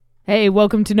Hey,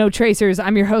 welcome to No Tracers.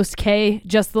 I'm your host, Kay,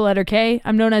 just the letter K.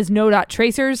 I'm known as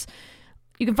No.Tracers.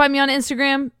 You can find me on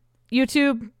Instagram,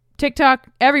 YouTube, TikTok,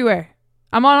 everywhere.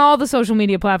 I'm on all the social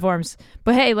media platforms.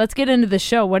 But hey, let's get into the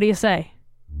show. What do you say?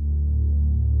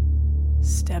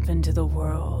 Step into the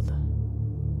world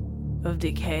of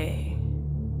decay,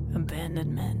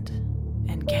 abandonment,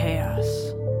 and chaos.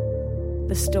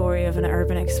 The story of an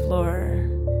urban explorer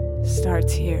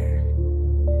starts here.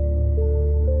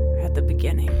 At the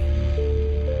beginning.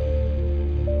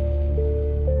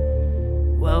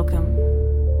 Welcome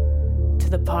to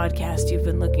the podcast you've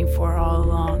been looking for all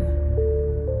along.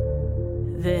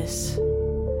 This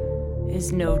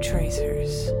is No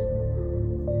Tracers.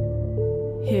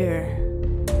 Here,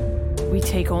 we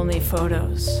take only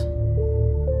photos.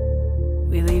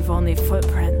 We leave only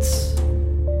footprints.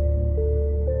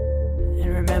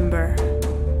 And remember,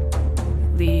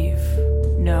 leave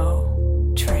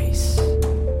no trace.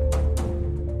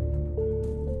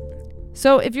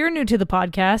 So if you're new to the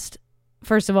podcast,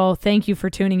 first of all, thank you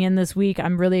for tuning in this week.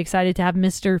 I'm really excited to have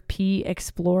Mr. P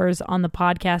Explores on the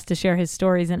podcast to share his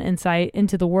stories and insight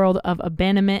into the world of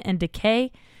abandonment and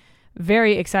decay.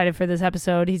 Very excited for this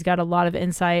episode. He's got a lot of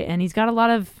insight and he's got a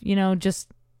lot of, just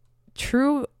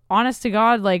true, honest to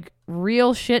God, like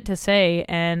real shit to say.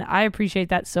 And I appreciate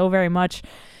that so very much.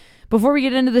 Before we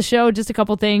get into the show, just a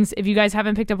couple things. If you guys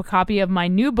haven't picked up a copy of my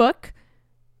new book,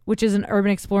 which is an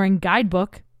urban exploring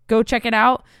guidebook, go check it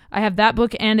out. I have that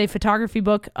book and a photography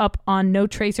book up on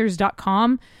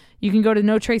notracers.com. You can go to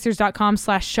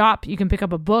notracers.com/shop. You can pick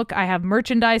up a book. I have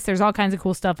merchandise. There's all kinds of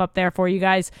cool stuff up there for you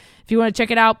guys. If you want to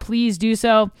check it out, please do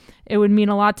so. It would mean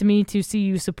a lot to me to see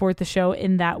you support the show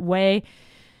in that way.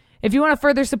 If you want to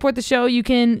further support the show, you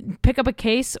can pick up a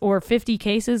case or 50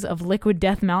 cases of Liquid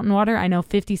Death Mountain Water. I know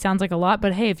 50 sounds like a lot,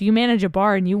 but hey, if you manage a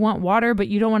bar and you want water, but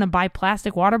you don't want to buy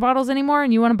plastic water bottles anymore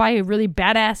and you want to buy a really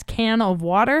badass can of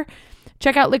water,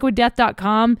 check out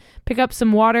liquiddeath.com, pick up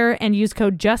some water and use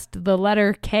code just the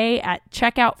letter K at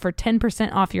checkout for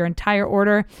 10% off your entire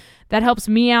order. That helps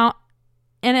me out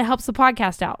and it helps the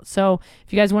podcast out. So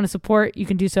if you guys want to support, you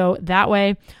can do so that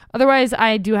way. Otherwise,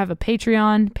 I do have a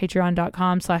Patreon,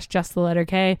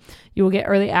 patreon.com/justtheletterK. You will get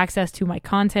early access to my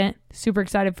content. Super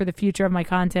excited for the future of my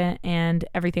content and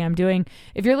everything I'm doing.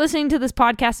 If you're listening to this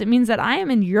podcast, it means that I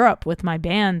am in Europe with my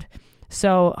band.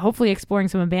 So hopefully exploring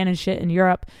some abandoned shit in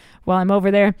Europe while I'm over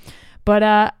there. But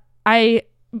I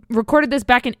recorded this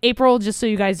back in April, just so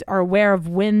you guys are aware of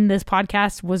when this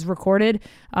podcast was recorded.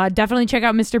 Definitely check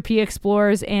out Mr. P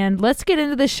Explores, and let's get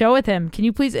into the show with him. Can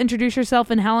you please introduce yourself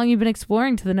and how long you've been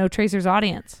exploring to the No Tracers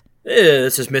audience?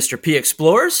 This is Mr. P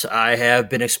Explores. I have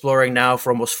been exploring now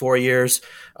for almost 4 years.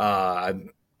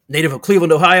 I'm native of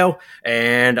Cleveland, Ohio,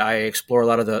 and I explore a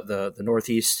lot of the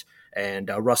Northeast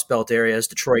and Rust Belt areas,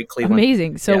 Detroit, Cleveland.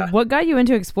 Amazing. So What got you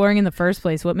into exploring in the first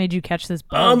place? What made you catch this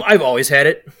bug? I've always had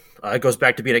it. It goes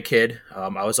back to being a kid.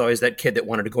 I was always that kid that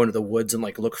wanted to go into the woods and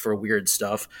look for weird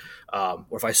stuff. Or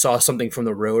if I saw something from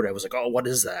the road, I was like, oh, what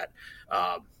is that?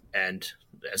 And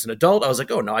as an adult, I was like,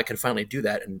 oh, now I can finally do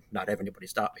that and not have anybody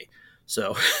stop me.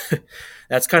 So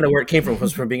that's kind of where it came from,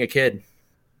 was from being a kid.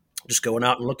 Just going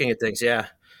out and looking at things, yeah.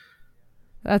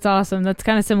 That's awesome. That's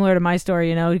kind of similar to my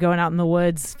story, going out in the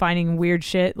woods, finding weird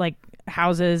shit like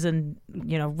houses and,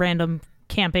 random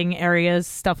camping areas,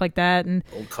 stuff like that. And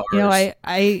old cars.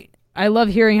 I love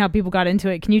hearing how people got into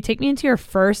it. Can you take me into your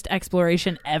first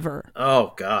exploration ever?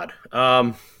 Oh God.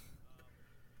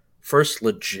 First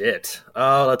legit.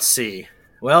 Let's see.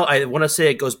 Well, I want to say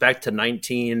it goes back to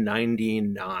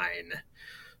 1999.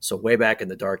 So way back in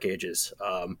the dark ages.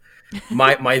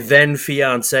 My then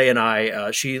fiance and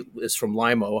I, she is from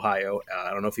Lima, Ohio.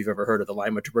 I don't know if you've ever heard of the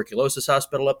Lima Tuberculosis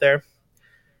Hospital up there.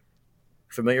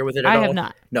 Familiar with it at all? I have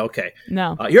not. No, okay.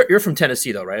 No. You're from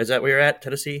Tennessee though, right? Is that where you're at,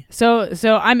 Tennessee? So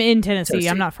I'm in Tennessee.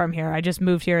 I'm not from here. I just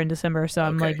moved here in December, so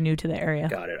I'm new to the area.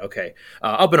 Got it. Okay.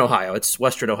 Up in Ohio. It's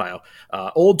Western Ohio.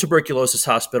 Old tuberculosis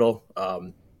hospital.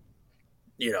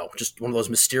 Just one of those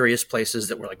mysterious places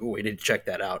that we're like, oh, we need to check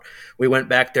that out. We went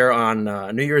back there on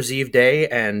New Year's Eve day,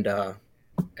 and I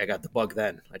got the bug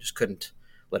then. I just couldn't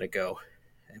let it go.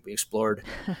 And we explored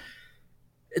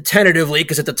tentatively,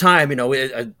 because at the time,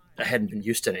 I hadn't been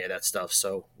used to any of that stuff,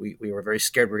 so we were very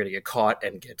scared we were going to get caught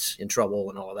and get in trouble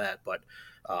and all of that, but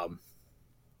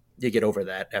you get over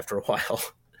that after a while.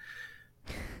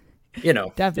 Definitely. You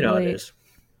know how it is.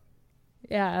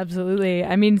 Yeah, absolutely.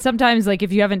 I mean, sometimes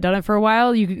if you haven't done it for a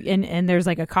while, and there's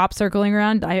a cop circling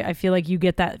around, I feel like you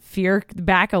get that fear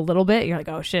back a little bit. You're like,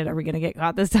 oh shit, are we going to get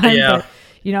caught this time? Yeah.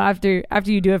 But,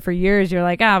 after you do it for years, you're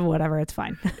like, whatever, it's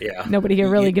fine. Yeah. Nobody here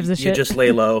really gives a shit. You just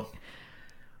lay low.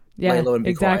 Yeah, lay low and be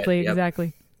exactly, quiet. Yep.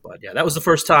 Exactly. But yeah, that was the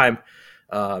first time.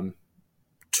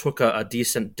 took a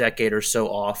decent decade or so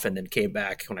off and then came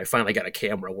back when I finally got a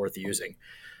camera worth using.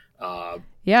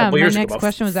 Yeah, my next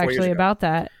question was actually about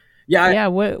that. Yeah.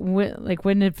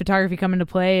 When did photography come into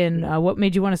play, and what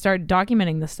made you want to start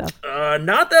documenting this stuff?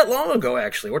 Not that long ago,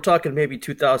 actually. We're talking maybe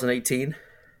 2018.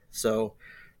 So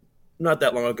not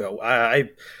that long ago.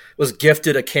 I was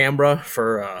gifted a camera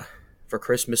for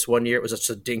Christmas one year. It was just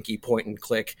a dinky point and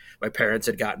click. My parents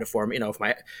had gotten it for me, if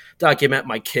my document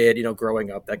my kid,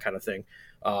 growing up, that kind of thing.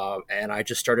 And I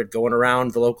just started going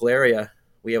around the local area.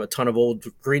 We have a ton of old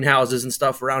greenhouses and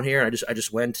stuff around here. And I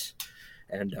just went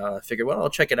and figured, well, I'll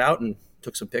check it out, and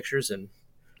took some pictures, and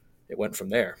it went from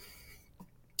there.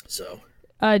 So,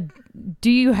 do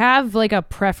you have like a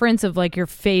preference of like your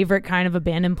favorite kind of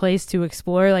abandoned place to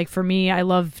explore? Like for me, I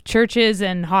love churches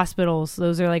and hospitals.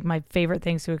 Those are like my favorite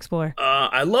things to explore.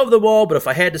 I love them all, but if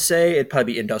I had to say, it'd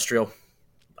probably be industrial.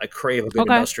 I crave a good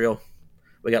industrial.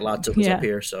 We got lots of those up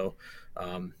here, so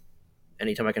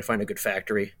anytime I can find a good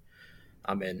factory,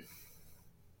 I'm in.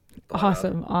 But,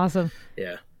 awesome.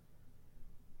 Yeah.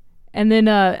 And then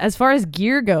as far as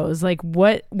gear goes, like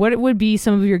what would be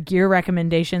some of your gear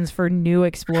recommendations for new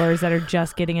explorers that are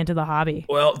just getting into the hobby?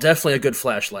 Well, definitely a good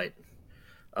flashlight.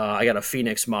 I got a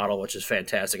Phoenix model, which is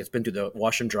fantastic. It's been through the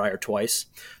wash and dryer twice,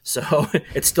 so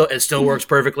it still works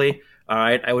perfectly. All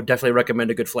right, I would definitely recommend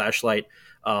a good flashlight.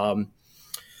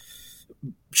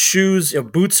 Shoes,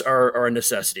 boots are a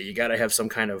necessity. You got to have some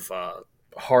kind of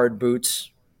hard boots.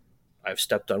 I've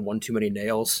stepped on one too many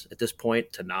nails at this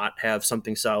point to not have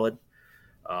something solid.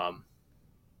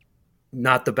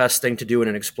 Not the best thing to do in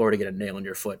an explorer to get a nail in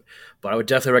your foot, but I would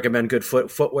definitely recommend good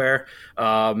footwear,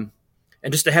 and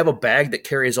just to have a bag that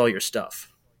carries all your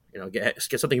stuff. Get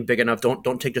something big enough.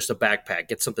 Don't take just a backpack.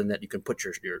 Get something that you can put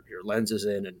your lenses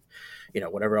in, and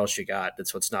whatever else you got.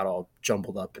 That's what's not all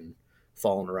jumbled up and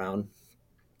falling around.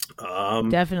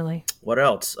 Definitely. What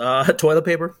else? Toilet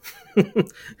paper.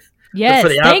 Yes,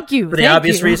 thank you. For the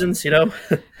obvious reasons,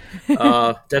 definitely,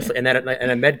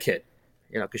 and a med kit,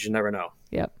 because you never know.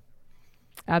 Yep,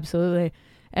 absolutely.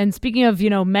 And speaking of,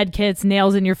 med kits,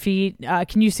 nails in your feet,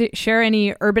 can you share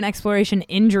any urban exploration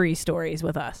injury stories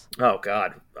with us? Oh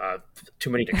God, too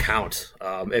many to count.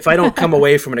 If I don't come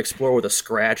away from an explorer with a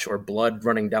scratch or blood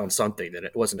running down something, then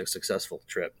it wasn't a successful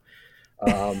trip.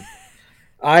 I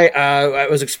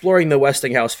was exploring the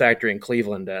Westinghouse factory in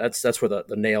Cleveland. That's where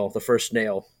the first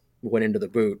nail went into the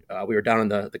boot. We were down in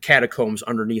the catacombs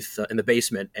underneath in the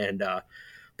basement, and a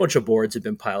bunch of boards had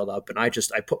been piled up, and I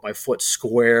put my foot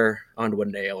square onto a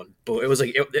nail, and boom, it was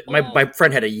like my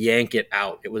friend had to yank it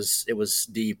out. It was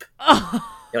deep,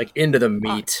 like into the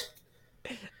meat.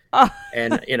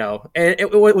 And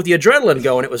with the adrenaline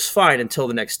going, it was fine until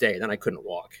the next day. Then I couldn't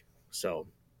walk, so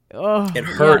it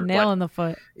hurt. Nail in the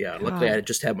foot. Yeah, luckily I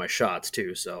just had my shots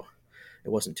too, so it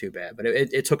wasn't too bad. But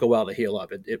it took a while to heal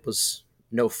up. It was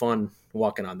no fun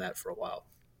walking on that for a while.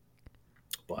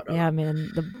 But yeah,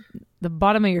 man, the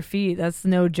bottom of your feet, that's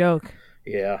no joke.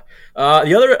 Yeah.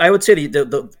 The other, I would say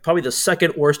the probably the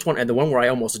second worst one, and the one where I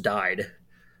almost died,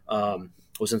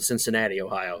 was in Cincinnati,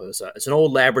 Ohio. It's an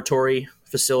old laboratory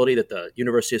facility that the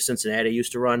University of Cincinnati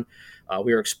used to run.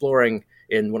 We were exploring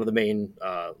in one of the main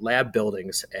lab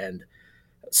buildings, and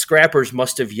scrappers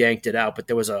must have yanked it out, but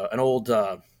there was an old,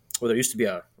 there used to be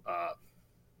a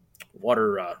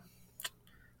water,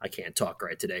 I can't talk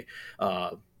right today,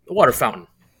 a water fountain.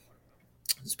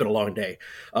 It's been a long day.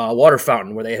 Water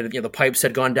fountain where they had, the pipes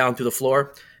had gone down through the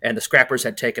floor, and the scrappers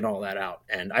had taken all that out.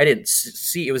 And I didn't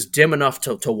see, it was dim enough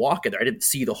to walk in there. I didn't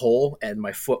see the hole, and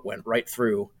my foot went right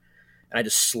through, and I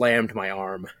just slammed my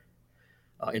arm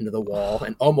into the wall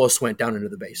and almost went down into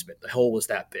the basement. The hole was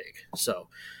that big. So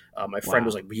my friend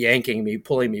was like yanking me,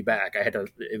 pulling me back. I had to,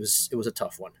 it was a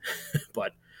tough one,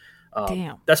 but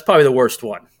damn, that's probably the worst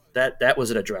one. That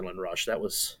was an adrenaline rush. That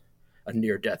was a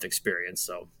near death experience.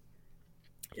 So.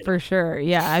 For sure.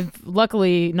 Yeah. I've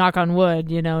luckily, knock on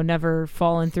wood, never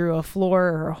fallen through a floor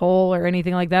or a hole or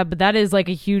anything like that. But that is like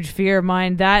a huge fear of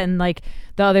mine. That, and like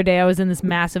the other day I was in this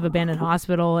massive abandoned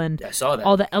hospital, and I saw that.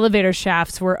 All the elevator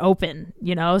shafts were open,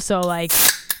 so like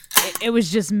it was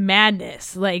just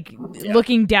madness. Like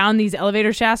looking down these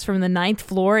elevator shafts from the 9th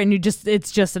floor, and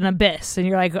it's just an abyss. And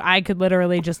you're like, I could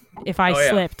literally just, if I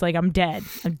slipped, like I'm dead.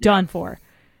 I'm done for.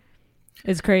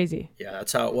 It's crazy. Yeah,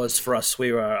 that's how it was for us.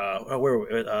 We were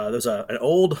there's an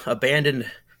old abandoned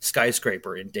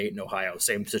skyscraper in Dayton, Ohio.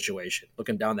 Same situation.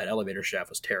 Looking down that elevator shaft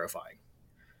was terrifying.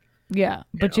 Yeah,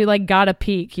 but you like gotta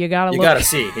peek. You gotta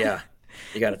see. Yeah,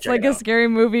 you gotta check. It's like a scary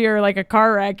movie or like a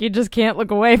car wreck. You just can't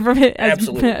look away from it as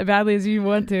badly as you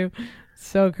want to.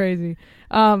 So crazy.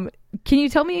 Can you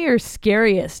tell me your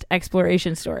scariest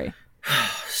exploration story?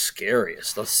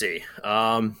 Scariest. Let's see.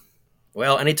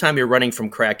 Well, anytime you're running from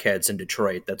crackheads in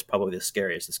Detroit, that's probably the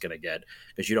scariest it's going to get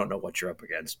because you don't know what you're up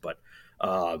against. But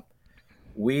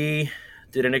we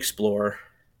didn't explore.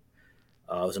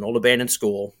 It was an old abandoned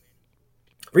school.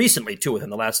 Recently, too, within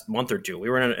the last month or two, we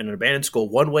were in an abandoned school,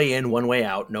 one way in, one way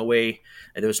out, no way,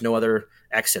 and there was no other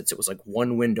exits. It was like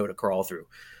one window to crawl through.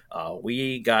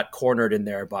 We got cornered in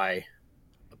there by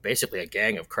basically a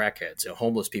gang of crackheads,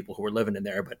 homeless people who were living in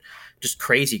there, but just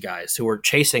crazy guys who were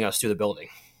chasing us through the building.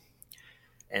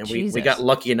 And we got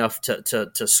lucky enough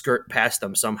to skirt past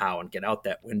them somehow and get out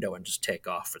that window and just take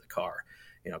off for the car,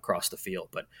 across the field.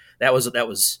 But that was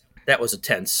a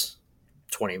tense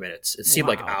 20 minutes. It seemed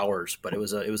like hours, but it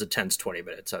was a tense 20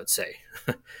 minutes, I would say.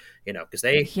 Because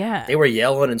they were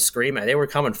yelling and screaming. They were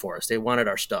coming for us. They wanted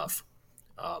our stuff.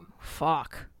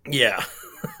 Fuck. Yeah.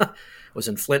 It was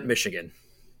in Flint, Michigan.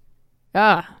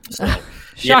 So,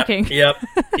 shocking. Yep.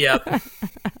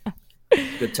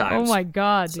 Good times. Oh my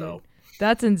God, dude.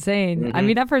 That's insane. Mm-hmm. I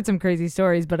mean, I've heard some crazy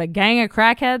stories, but a gang of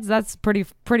crackheads, that's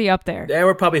pretty up there. There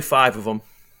were probably 5 of them.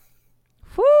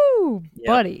 Whoo,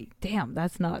 buddy. Damn,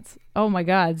 that's nuts. Oh my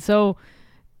God. So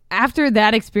after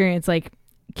that experience, like,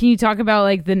 can you talk about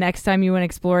like the next time you went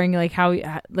exploring, like how,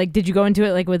 like, did you go into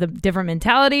it like with a different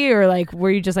mentality, or like,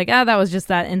 were you just like, that was just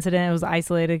that incident, it was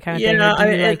isolated kind of thing?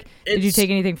 Or did you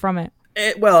take anything from it?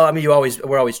 Well, I mean,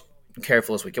 we're always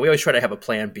careful as we can. We always try to have a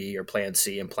plan B or plan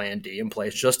C and plan D in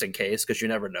place just in case, because you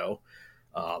never know.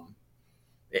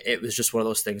 It was just one of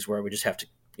those things where we just have to,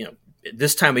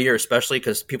 this time of year, especially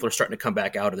because people are starting to come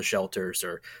back out of the shelters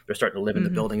or they're starting to live in the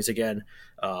buildings again.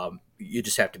 You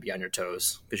just have to be on your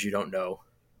toes because you don't know,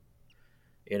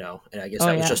 and I guess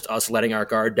was just us letting our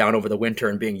guard down over the winter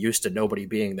and being used to nobody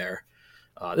being there.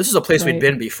 This is a place we'd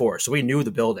been before, so we knew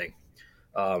the building,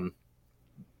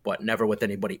 but never with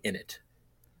anybody in it.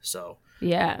 So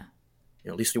at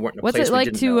least we weren't in a place we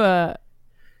didn't know.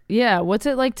 What's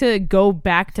it like to go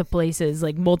back to places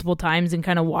like multiple times and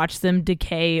kind of watch them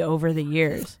decay over the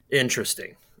years?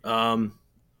 Interesting. And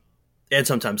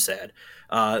sometimes sad.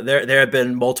 There have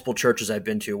been multiple churches I've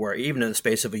been to where even in the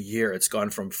space of a year, it's gone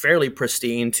from fairly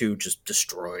pristine to just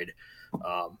destroyed.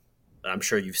 I'm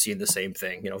sure you've seen the same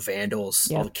thing,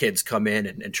 vandals, all the kids come in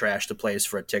and trash the place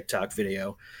for a TikTok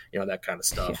video, that kind of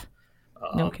stuff. Yeah.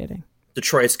 No kidding.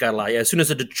 Detroit's got a lot. As soon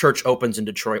as a church opens in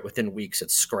Detroit, within weeks,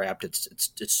 it's scrapped.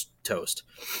 It's toast.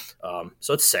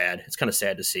 So it's sad. It's kind of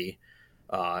sad to see.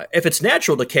 If it's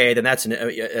natural decay, then that's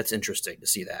interesting to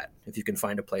see that. If you can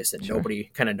find a place that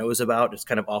nobody kind of knows about, it's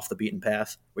kind of off the beaten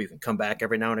path where you can come back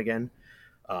every now and again.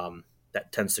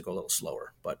 That tends to go a little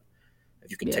slower. But if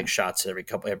you can take shots every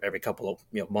couple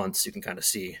of months, you can kind of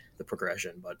see the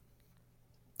progression. But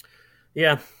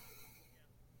yeah.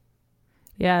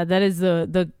 Yeah, that is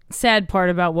the sad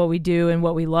part about what we do and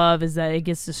what we love, is that it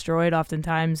gets destroyed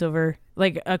oftentimes over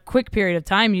like a quick period of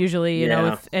time. Usually, you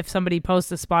know, if somebody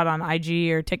posts a spot on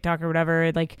IG or TikTok or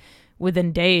whatever, like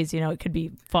within days, it could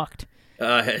be fucked.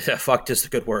 Fucked is the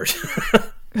good word.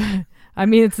 I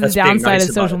mean, it's the downside of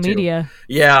social media.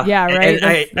 Yeah. Yeah,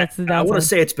 right? That's the downside. I want to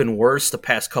say it's been worse the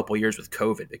past couple of years with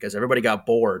COVID because everybody got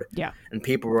bored. Yeah. And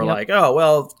people were like, oh,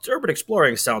 well, urban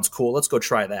exploring sounds cool. Let's go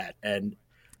try that. And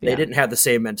they didn't have the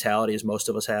same mentality as most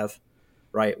of us have,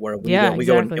 right? Where we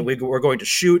go and we're going to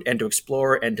shoot and to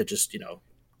explore and to just,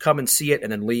 come and see it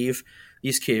and then leave.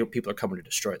 These people are coming to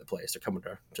destroy the place. They're coming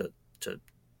to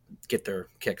get their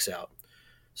kicks out.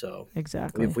 So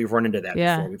exactly, we've run into that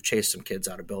before. We've chased some kids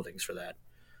out of buildings for that.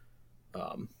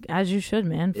 As you should,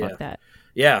 man. Fuck that.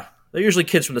 Yeah, they're usually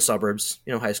kids from the suburbs.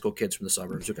 High school kids from the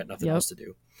suburbs who've got nothing else to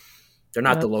do. They're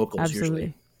not the locals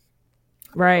usually.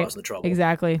 Right. Causing the trouble.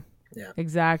 Exactly. Yeah.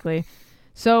 Exactly.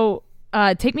 So,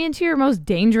 take me into your most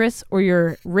dangerous or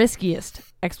your riskiest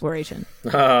exploration.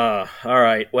 All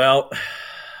right. Well,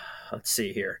 let's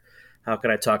see here. How can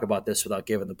I talk about this without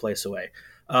giving the place away?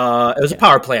 It was a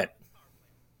power plant.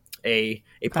 A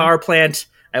power plant.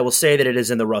 I will say that it is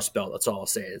in the Rust Belt. That's all I'll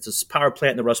say. It's a power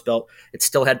plant in the Rust Belt. It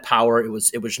still had power. It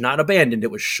was not abandoned.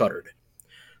 It was shuttered.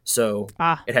 So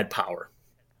it had power.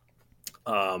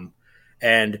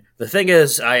 And the thing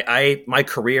is, my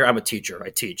career, I'm a teacher.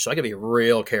 I teach. So I got to be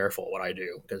real careful what I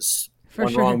do because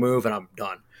wrong move and I'm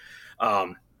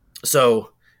done.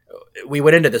 So we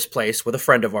went into this place with a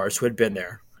friend of ours who had been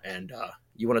there. And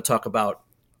you want to talk about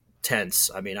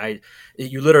tense. I mean,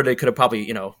 you literally could have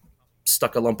probably,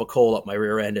 stuck a lump of coal up my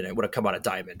rear end and it would have come out a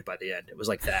diamond by the end. It was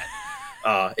like that.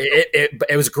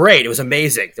 It was great. It was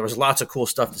amazing. There was lots of cool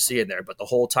stuff to see in there, but the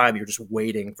whole time you're just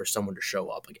waiting for someone to show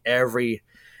up. Like every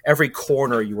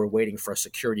corner you were waiting for a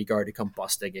security guard to come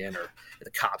busting in or the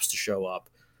cops to show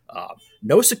up.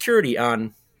 No security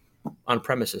on on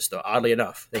premises, though. Oddly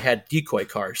enough, they had decoy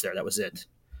cars there. That was it.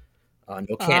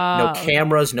 No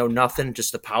cameras, no nothing.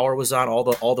 Just the power was on.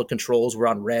 All the controls were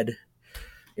on red.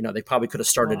 They probably could have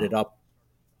started it up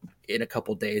in a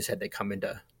couple days had they come in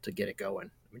to get it going.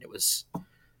 I mean, it was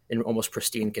in almost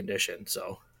pristine condition.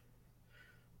 So,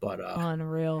 but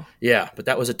unreal. Yeah, but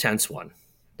that was a tense one.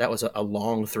 That was a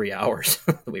long 3 hours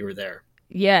that we were there.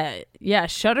 Yeah.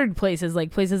 Shuttered places,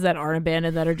 like places that aren't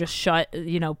abandoned, that are just shut,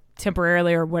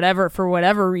 temporarily or whatever, for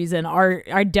whatever reason,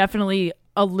 are definitely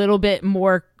a little bit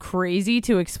more crazy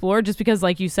to explore, just because,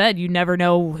 like you said, you never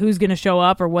know who's going to show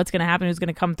up or what's going to happen, who's going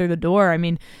to come through the door. I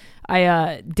mean,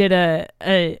 I did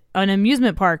an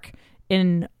amusement park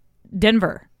in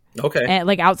Denver. Okay. And,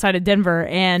 like, outside of Denver,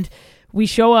 and we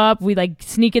show up, we like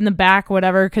sneak in the back,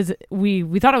 whatever, because we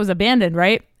thought it was abandoned,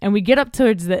 right? And we get up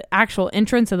towards the actual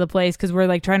entrance of the place because we're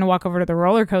like trying to walk over to the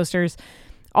roller coasters.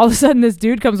 All of a sudden, this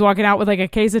dude comes walking out with like a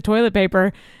case of toilet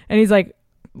paper, and he's like,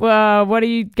 "Well, what are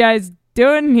you guys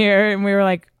doing here?" And we were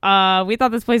like, we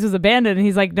thought this place was abandoned. And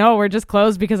he's like, "No, we're just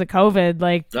closed because of COVID.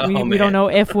 Like, we don't know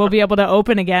if we'll be able to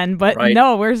open again." But right.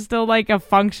 No, we're still like a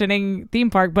functioning theme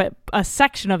park, but a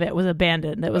section of it was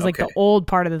abandoned. It was like the old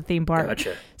part of the theme park.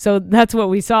 Gotcha. So that's what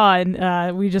we saw,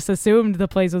 and we just assumed the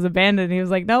place was abandoned. And he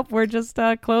was like, "Nope, we're just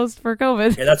closed for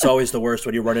COVID." Yeah, that's always the worst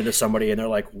when you run into somebody and they're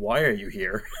like, "Why are you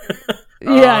here?"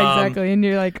 Yeah, exactly. And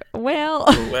you're like,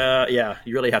 well, yeah,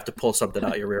 you really have to pull something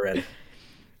out your rear end.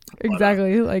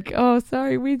 Exactly. Like, "Oh,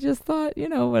 sorry, we just thought,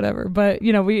 whatever." But,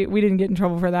 we didn't get in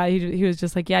trouble for that. He was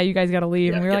just like, "Yeah, you guys got to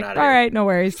leave." Yeah, and we were like, "All right, no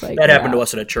worries." Like, that happened to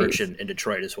us in a church in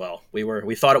Detroit as well.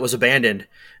 We thought it was abandoned,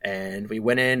 and we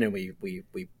went in and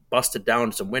we busted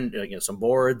down some some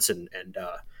boards and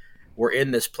we're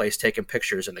in this place taking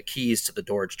pictures, and the keys to the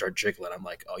door start jiggling. I'm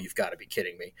like, "Oh, you've got to be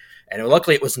kidding me." And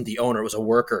luckily it wasn't the owner. It was a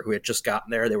worker who had just gotten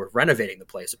there. They were renovating the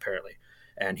place apparently.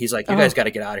 And he's like, "You guys got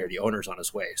to get out of here. The owner's on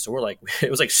his way." So we're like,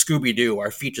 it was like Scooby-Doo.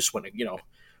 Our feet just went,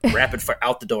 rapid fire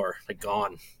out the door, like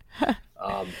gone.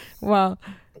 Wow.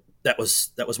 That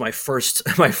was my first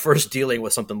dealing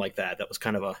with something like that. That was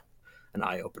kind of an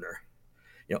eye opener.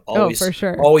 Always, for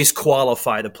sure. Always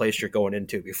qualify the place you're going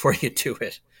into before you do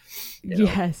it.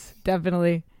 Yes,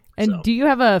 definitely. And do you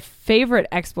have a favorite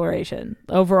exploration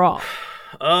overall?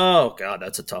 Oh God,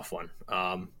 that's a tough one.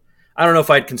 I don't know if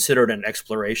I'd consider it an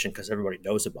exploration because everybody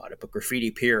knows about it, but Graffiti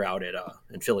Pier out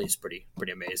in Philly is pretty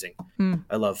amazing.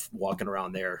 I love walking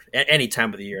around there any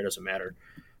time of the year. It doesn't matter.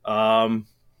 My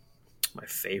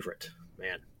favorite,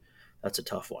 man, that's a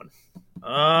tough one.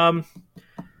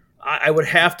 I would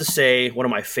have to say one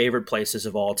of my favorite places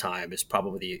of all time is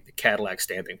probably the Cadillac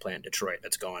stamping plant in Detroit.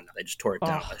 That's gone. They just tore it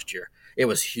down last year. It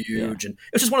was huge, and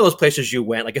it was just one of those places you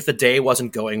went. Like if the day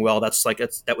wasn't going well,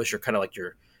 that was your kind of like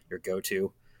your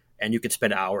go-to. And you could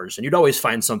spend hours, and you'd always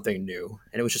find something new.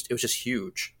 And it was just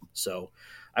huge. So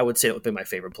I would say it would be my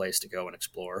favorite place to go and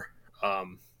explore.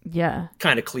 Yeah.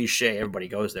 Kind of cliche. Everybody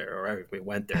goes there, or we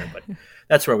went there, but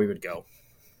that's where we would go.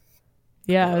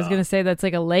 Yeah, I was going to say that's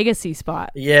like a legacy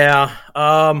spot. Yeah.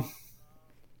 I'm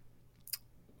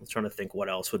trying to think what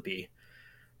else would be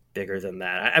bigger than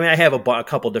that. I mean, I have a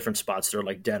couple different spots that are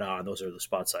like dead on. Those are the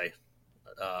spots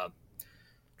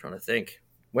trying to think.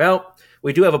 Well,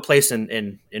 we do have a place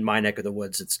in my neck of the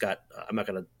woods. It's got I'm not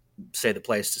going to say the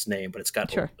place's name, but it's got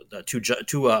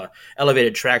two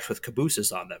elevated tracks with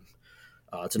cabooses on them.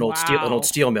 It's an old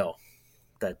steel mill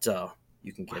that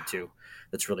you can get to.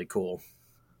 That's really cool.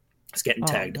 It's getting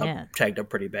tagged up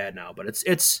pretty bad now, but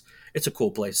it's a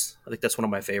cool place. I think that's one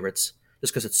of my favorites,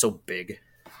 just because it's so big.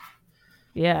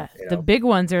 Yeah, the big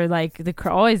ones are like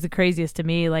always the craziest to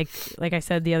me. Like I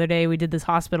said the other day, we did this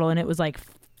hospital, and it was like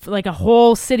a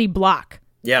whole city block.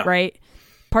 Yeah. Right.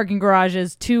 Parking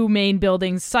garages, 2 main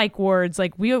buildings, psych wards.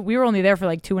 Like we were only there for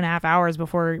like 2.5 hours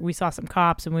before we saw some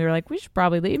cops, and we were like, we should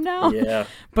probably leave now. Yeah.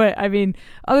 But I mean,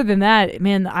 other than that,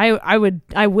 man,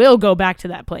 I will go back to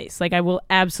that place. Like I will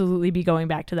absolutely be going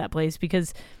back to that place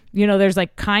because, there's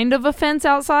like kind of a fence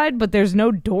outside, but there's no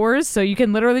doors. So you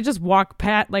can literally just walk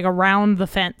around the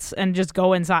fence and just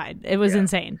go inside. It was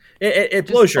insane. It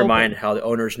blows your mind how the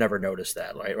owners never notice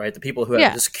that, right? The people who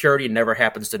have the security never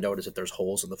happens to notice if there's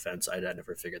holes in the fence. I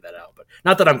never figured that out, but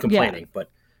not that I'm complaining, but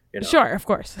Sure, of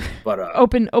course. But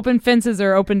open fences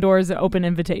or open doors, open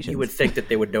invitations. You would think that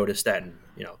they would notice that and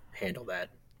handle that,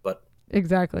 but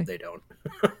exactly they don't.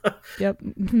 Yep,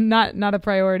 not a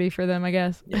priority for them, I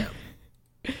guess. Yeah.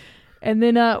 And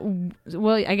then,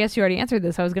 well, I guess you already answered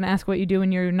this. I was going to ask what you do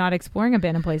when you're not exploring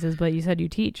abandoned places, but you said you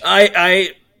teach.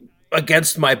 I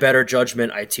against my better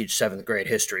judgment, I teach 7th grade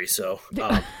history. So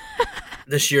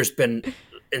this year's been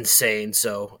insane.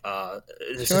 So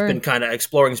this has Sure. been kind of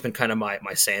exploring has been kind of my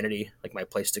sanity, like my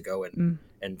place to go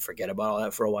and forget about all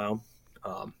that for a while.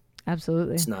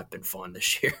 Absolutely. It's not been fun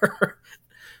this year.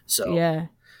 So, Yeah.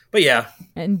 but yeah,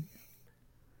 And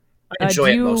I enjoy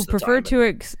do it you most of the prefer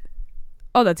time. to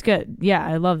Oh, that's good. Yeah,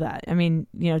 I love that. I mean,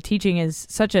 teaching is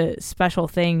such a special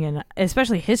thing, and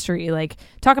especially history. Like,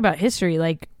 talk about history.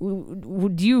 Like,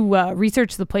 do you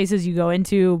research the places you go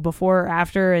into before or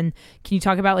after? And can you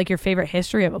talk about like your favorite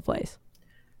history of a place?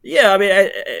 Yeah, I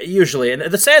mean, usually, and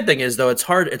the sad thing is though, it's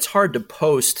hard. It's hard to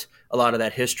post a lot of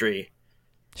that history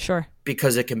Sure.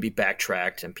 because it can be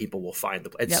backtracked and people will find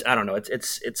the. It's Yep. I don't know.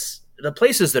 It's the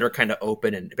places that are kind of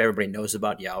open and if everybody knows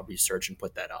about. Yeah, I'll research and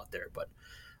put that out there. But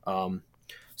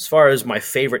as far as my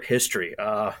favorite history,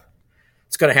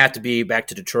 it's going to have to be back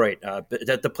to Detroit.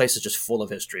 The place is just full of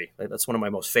history. Like, that's one of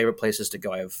my most favorite places to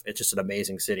go. It's just an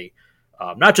amazing city,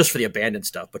 not just for the abandoned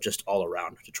stuff, but just all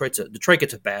around. Detroit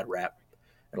gets a bad rap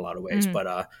in a lot of ways, but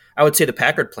I would say the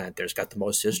Packard plant there's got the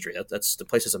most history. That's the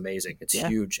place is amazing. It's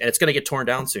huge, and it's going to get torn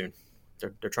down soon.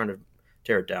 They're trying to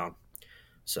tear it down,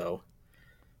 so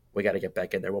we got to get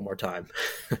back in there one more time.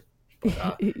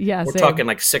 Yeah, We're same. talking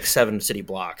like 6-7 city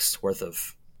blocks worth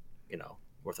of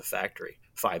factory,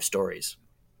 5 stories.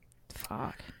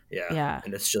 Fuck. Yeah.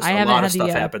 And it's just I a haven't lot had of stuff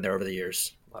the, happened there over the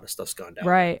years. A lot of stuff's gone down.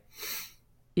 Right.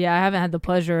 Yeah, I haven't had the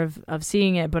pleasure of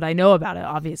seeing it, but I know about it.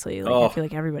 Obviously, like I feel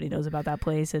like everybody knows about that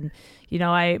place. And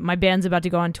my band's about to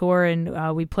go on tour,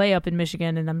 and we play up in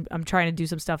Michigan, and I'm trying to do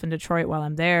some stuff in Detroit while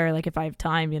I'm there. Like if I have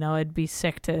time, it'd be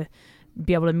sick to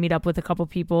be able to meet up with a couple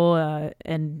people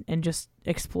and just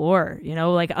explore.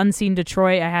 Like Unseen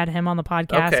Detroit. I had him on the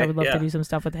podcast. Okay, I would love yeah. to do some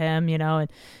stuff with him.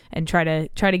 And try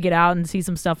to get out and see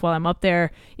some stuff while I'm up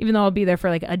there. Even though I'll be there for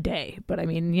like a day, but I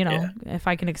mean, if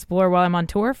I can explore while I'm on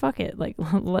tour, fuck it. Like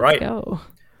let's go.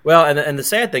 Well, and the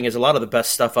sad thing is a lot of the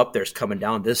best stuff up there is coming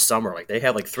down this summer. Like they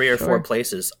have like 3 or 4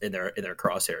 places in their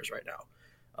crosshairs right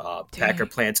now.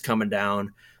 Packard plant's coming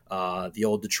down. The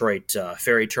old Detroit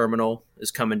ferry terminal is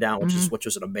coming down, which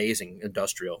was an amazing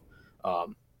industrial.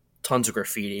 Tons of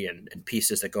graffiti and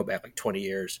pieces that go back like 20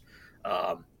 years.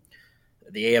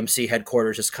 The AMC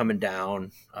headquarters is coming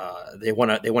down. They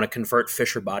want to convert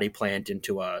Fisher Body Plant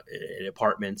into an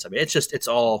apartments. I mean, it's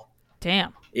all.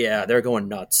 Damn. Yeah, they're going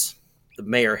nuts. The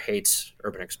mayor hates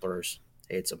urban explorers.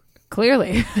 Hates them.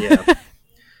 Clearly. Yeah.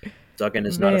 Duggan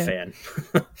is not a fan.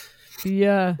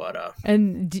 Yeah. But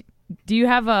and do you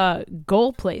have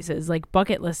goal places, like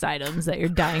bucket list items that you're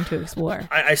dying to explore?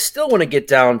 I still want to get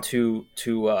down to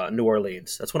New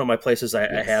Orleans. That's one of my places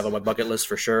I have on my bucket list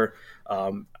for sure.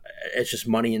 It's just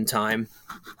money and time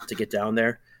to get down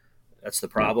there. That's the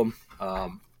problem.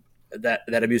 That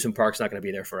amusement park's not going to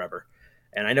be there forever.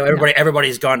 And I know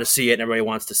everybody's gone to see it and everybody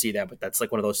wants to see that, but that's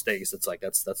like one of those things. It's like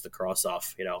that's the cross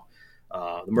off.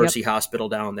 The Mercy Hospital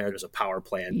down there. There's a power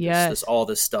plant. Yes. There's all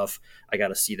this stuff. I got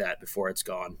to see that before it's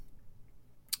gone.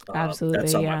 Absolutely,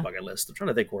 that's on my bucket list. I'm trying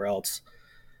to think where else.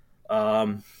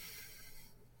 Some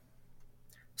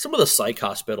of the psych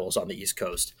hospitals on the East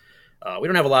Coast. We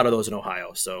don't have a lot of those in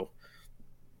Ohio, so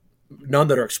none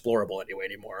that are explorable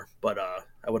anymore. But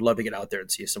I would love to get out there and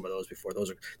see some of those before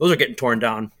those are getting torn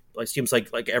down. It seems like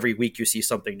every week you see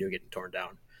something new getting torn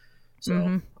down. So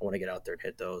I want to get out there and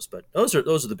hit those. But those are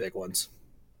the big ones.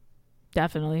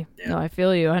 Definitely. Yeah. No, I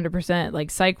feel you 100%.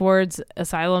 Like psych wards,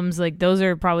 asylums, like those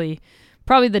are probably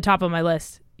the top of my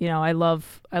list. I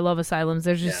love asylums.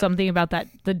 There's just something about that,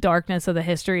 the darkness of the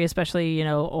history, especially,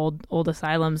 old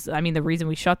asylums. I mean, the reason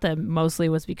we shut them mostly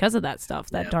was because of that stuff,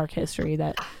 that dark history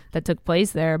that took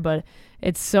place there. But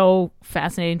it's so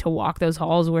fascinating to walk those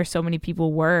halls where so many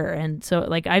people were. And so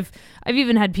like, I've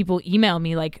even had people email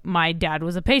me like my dad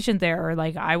was a patient there, or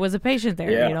like I was a patient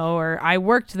there, or I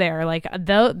worked there. Like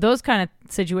those kind of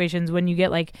situations when you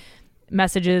get like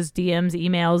messages, DMs,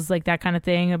 emails, like that kind of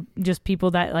thing, just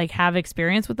people that like have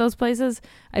experience with those places.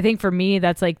 I think for me,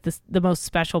 that's like the most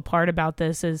special part about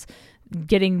this is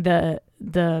getting the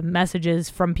messages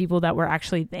from people that were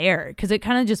actually there, because it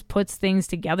kind of just puts things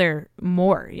together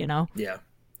more, Yeah.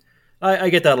 I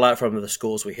get that a lot from the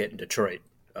schools we hit in Detroit.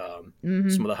 Some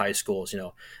of the high schools,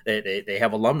 they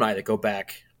have alumni that go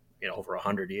back, over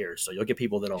 100 years. So you'll get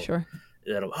people that'll,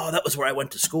 oh, that was where I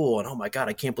went to school. And oh my God,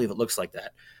 I can't believe it looks like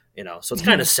that. So it's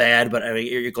kind of sad, but I mean,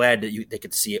 you're glad that they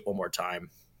could see it one more time.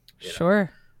 Sure.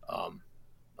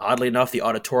 Oddly enough, the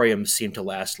auditoriums seem to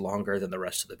last longer than the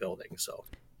rest of the building. So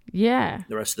yeah,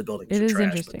 the rest of the buildings it are is trash.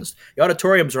 interesting. The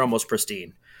auditoriums are almost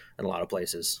pristine in a lot of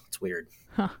places. It's weird.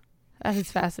 Huh. That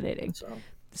is fascinating. So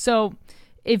So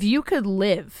if you could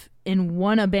live in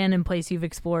one abandoned place you've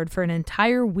explored for an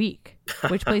entire week,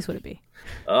 which place would it be?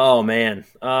 Oh man.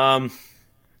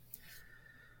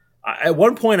 At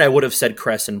one point, I would have said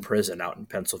Crescent Prison out in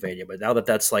Pennsylvania, but now that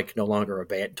that's like no longer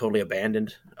totally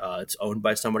abandoned, it's owned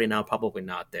by somebody now. Probably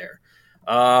not there.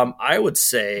 I would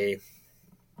say,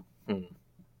 God,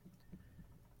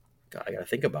 I got to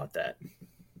think about that.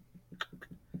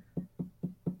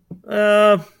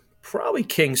 Probably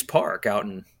Kings Park out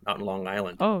in Long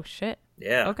Island. Oh shit.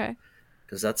 Yeah. Okay.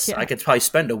 Because I could probably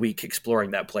spend a week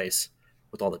exploring that place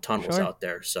with all the tunnels out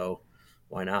there. So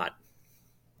why not?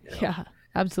 You know? Yeah,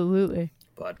 absolutely.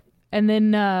 But and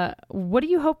then, what do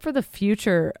you hope for the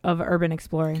future of urban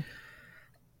exploring?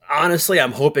 Honestly,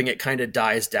 I'm hoping it kind of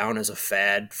dies down as a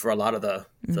fad for a lot of the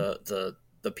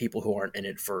people who aren't in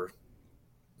it for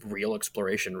real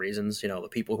exploration reasons. You know, the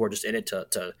people who are just in it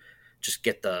to just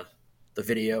get the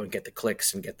video and get the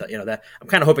clicks and get the, that I'm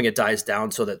kind of hoping it dies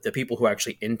down so that the people who are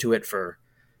actually into it for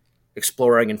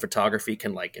exploring and photography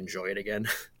can like enjoy it again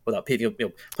without people,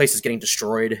 places getting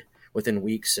destroyed within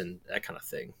weeks and that kind of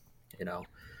thing.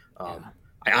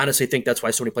 I honestly think that's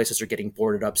why so many places are getting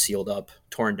boarded up, sealed up,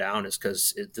 torn down, is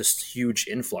because this huge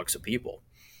influx of people.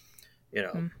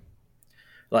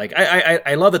 Like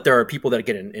I love that there are people that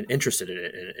get interested in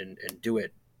it and do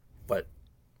it, but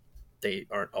they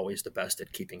aren't always the best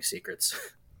at keeping secrets.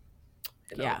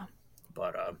 Yeah.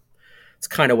 But it's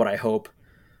kind of what I hope.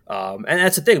 And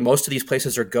that's the thing. Most of these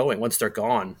places are going. Once they're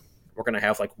gone, we're going to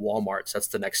have like Walmarts. That's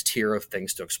the next tier of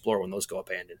things to explore when those go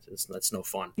abandoned. That's no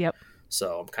fun. Yep.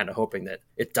 So I'm kind of hoping that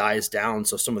it dies down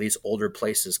so some of these older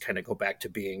places kind of go back to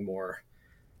being more,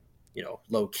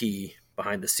 low key,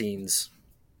 behind the scenes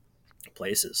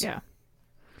places. Yeah.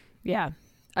 Yeah.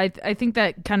 I think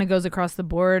that kind of goes across the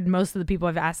board. Most of the people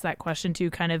I've asked that question to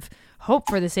kind of hope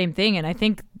for the same thing. And I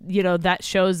think, that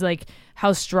shows like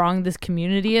how strong this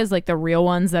community is, like the real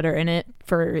ones that are in it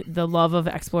for the love of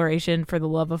exploration, for the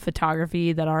love of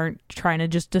photography, that aren't trying to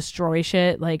just destroy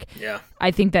shit. Like, yeah.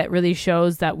 I think that really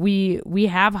shows that we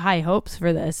have high hopes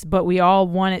for this, but we all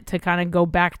want it to kind of go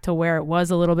back to where it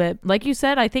was a little bit. Like you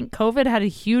said, I think COVID had a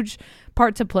huge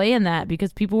part to play in that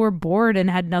because people were bored and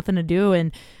had nothing to do.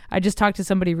 And I just talked to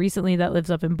somebody recently that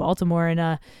lives up in Baltimore,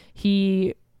 and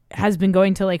he has been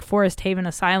going to like Forest Haven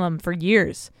Asylum for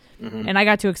years. Mm-hmm. And I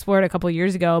got to explore it a couple of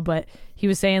years ago, but he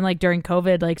was saying like during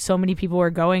COVID, like so many people were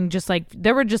going, just like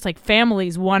there were just like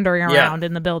families wandering around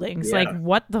in the buildings. Yeah. Like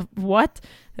what?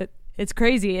 It's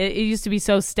crazy. It used to be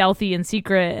so stealthy and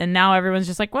secret, and now everyone's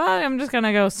just like, well, I'm just going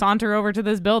to go saunter over to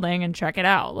this building and check it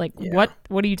out. Like, what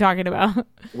are you talking about?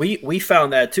 We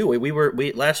found that too.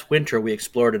 We last winter, we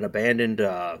explored an abandoned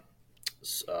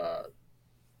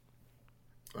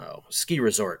ski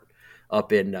resort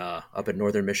up in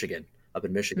northern Michigan,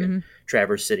 mm-hmm.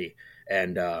 Traverse City,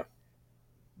 and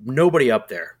nobody up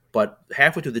there. But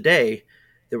halfway through the day,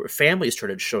 there were families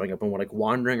started showing up and were like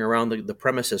wandering around the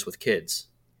premises with kids.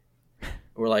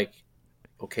 We're like,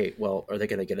 okay, well, are they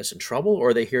going to get us in trouble, or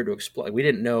are they here to explore? We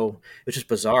didn't know. It was just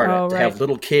bizarre to have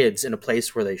little kids in a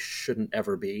place where they shouldn't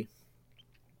ever be.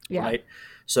 Yeah. Right.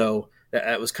 So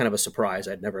that was kind of a surprise.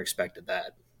 I'd never expected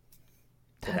that.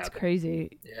 That's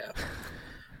crazy. Yeah.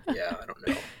 Yeah. I don't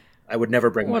know. I would never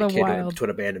bring my kid to an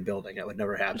abandoned building. That would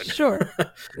never happen. Sure.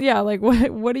 Yeah. Like,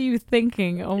 what are you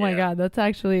thinking? Oh my God, that's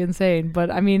actually insane. But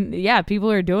I mean, yeah,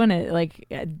 people are doing it like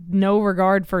no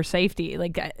regard for safety.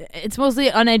 Like, it's mostly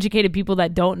uneducated people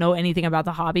that don't know anything about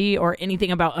the hobby or anything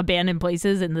about abandoned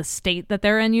places in the state that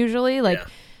they're in usually. Like,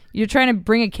 you're trying to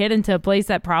bring a kid into a place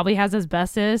that probably has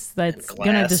asbestos that's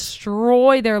going to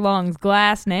destroy their lungs,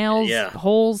 glass, nails,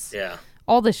 holes,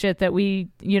 all the shit that we,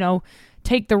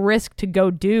 take the risk to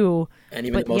go do. And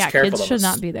even the most careful kids should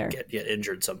not be there. Get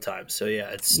injured sometimes. So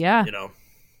I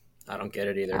don't get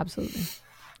it either.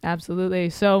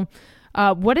 Absolutely. So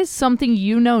what is something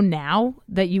you know now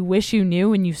that you wish you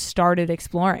knew when you started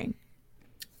exploring?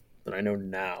 That I know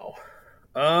now.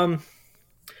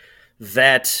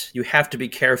 That you have to be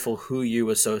careful who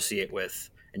you associate with,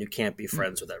 and you can't be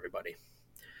friends with everybody,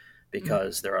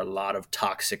 because there are a lot of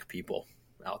toxic people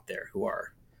out there who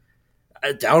are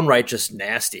downright just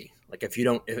nasty. Like if you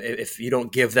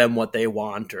don't give them what they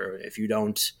want, or if you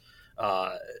don't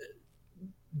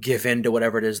give in to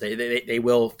whatever it is, they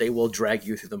will drag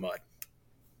you through the mud.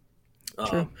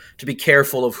 To be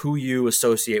careful of who you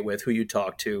associate with, who you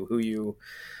talk to, who you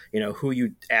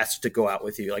ask to go out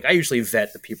with you. Like I usually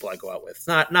vet the people I go out with,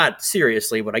 not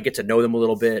seriously, but I get to know them a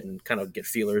little bit and kind of get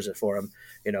feelers for them,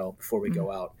 before we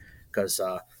go out, because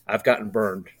I've gotten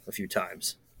burned a few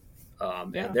times.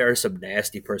 And there are some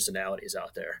nasty personalities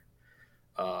out there.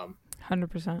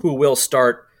 100%. Who will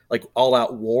start like all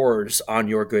out wars on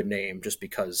your good name just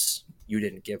because you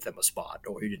didn't give them a spot,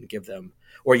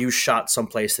 or you shot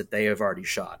someplace that they have already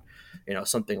shot,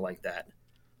 something like that.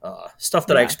 stuff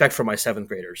that I expect from my seventh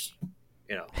graders.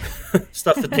 You know,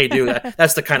 stuff that they do.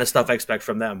 That's the kind of stuff I expect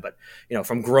from them. But you know,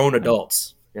 from grown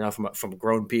adults, you know, from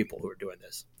grown people who are doing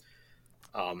this.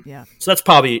 So that's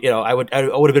probably, you know, I would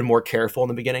have been more careful in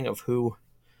the beginning of who,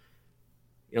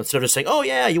 you know, instead of just saying, oh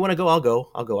yeah, you want to go, I'll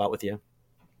go out with you.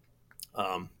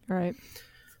 Right.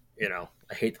 You know,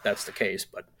 I hate that that's the case,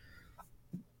 but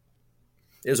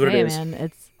it is what it is.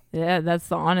 Man, that's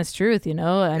the honest truth, you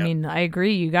know. I mean, I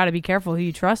agree. You got to be careful who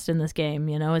you trust in this game.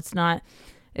 You know, it's not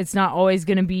always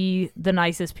going to be the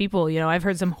nicest people. You know, I've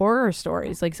heard some horror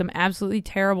stories, like some absolutely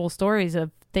terrible stories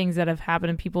of things that have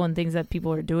happened to people and things that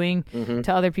people are doing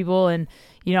to other people. And,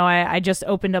 you know, I just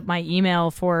opened up my email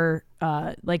for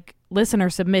like listener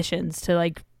submissions to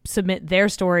like submit their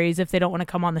stories if they don't want to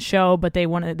come on the show, but they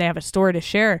have a story to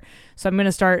share. So I'm going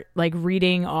to start like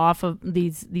reading off of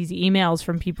these emails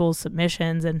from people's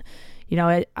submissions. And, you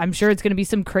know, I'm sure it's going to be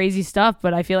some crazy stuff,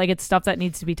 but I feel like it's stuff that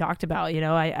needs to be talked about. You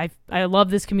know, I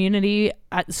love this community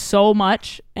so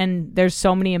much, and there's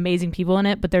so many amazing people in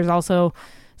it, but there's also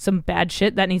some bad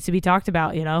shit that needs to be talked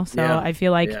about, you know? So I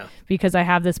feel like because I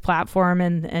have this platform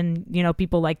and, you know,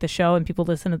 people like the show and people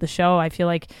listen to the show, I feel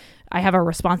like I have a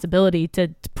responsibility to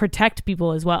protect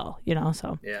people as well, you know?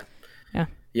 So, Yeah.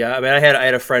 I mean, I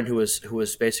had a friend who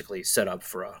was basically set up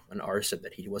for an arson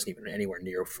that he wasn't even anywhere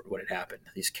near when it happened.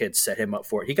 These kids set him up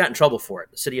for it. He got in trouble for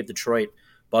it. The city of Detroit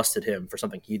busted him for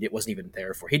something he wasn't even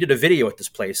there for. He did a video at this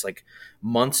place like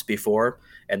months before,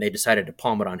 and they decided to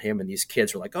palm it on him. And these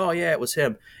kids were like, "Oh yeah, it was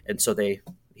him." And so he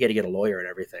had to get a lawyer and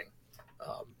everything.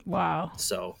 Wow.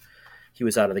 So he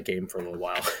was out of the game for a little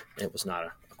while. It was not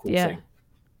a cool thing.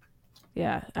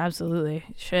 Yeah, absolutely.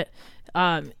 Shit.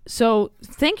 So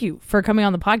thank you for coming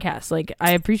on the podcast. Like,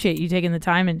 I appreciate you taking the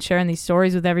time and sharing these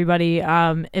stories with everybody.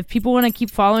 If people want to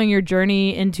keep following your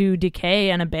journey into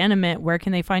decay and abandonment, where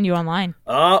can they find you online?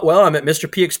 Well, I'm at Mr.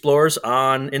 P Explores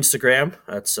on Instagram.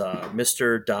 That's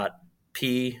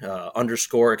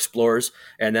Mr.P_Explores.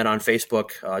 And then on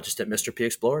Facebook, just at Mr. P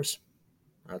Explores.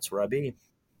 That's where I be.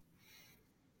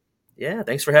 Yeah.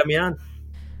 Thanks for having me on.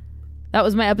 That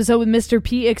was my episode with Mr.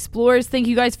 P Explores. Thank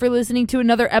you guys for listening to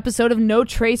another episode of No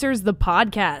Tracers, the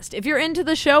podcast. If you're into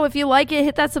the show, if you like it,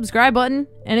 hit that subscribe button.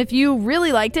 And if you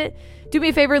really liked it, do me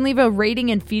a favor and leave a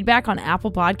rating and feedback on Apple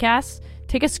Podcasts.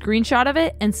 Take a screenshot of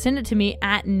it and send it to me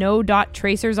at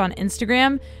no.tracers on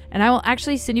Instagram. And I will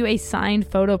actually send you a signed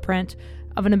photo print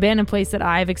of an abandoned place that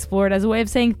I've explored as a way of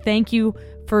saying thank you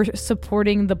for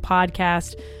supporting the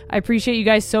podcast. I appreciate you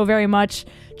guys so very much.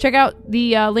 Check out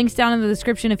the links down in the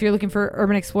description if you're looking for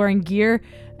urban exploring gear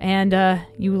and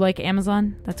you like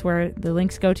Amazon. That's where the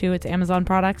links go to. It's Amazon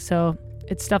products. So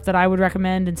it's stuff that I would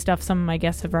recommend and stuff some of my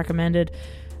guests have recommended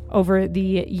over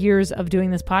the years of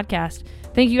doing this podcast.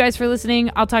 Thank you guys for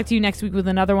listening. I'll talk to you next week with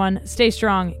another one. Stay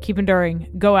strong, keep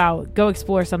enduring, go out, go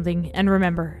explore something, and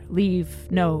remember, leave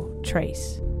no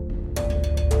trace.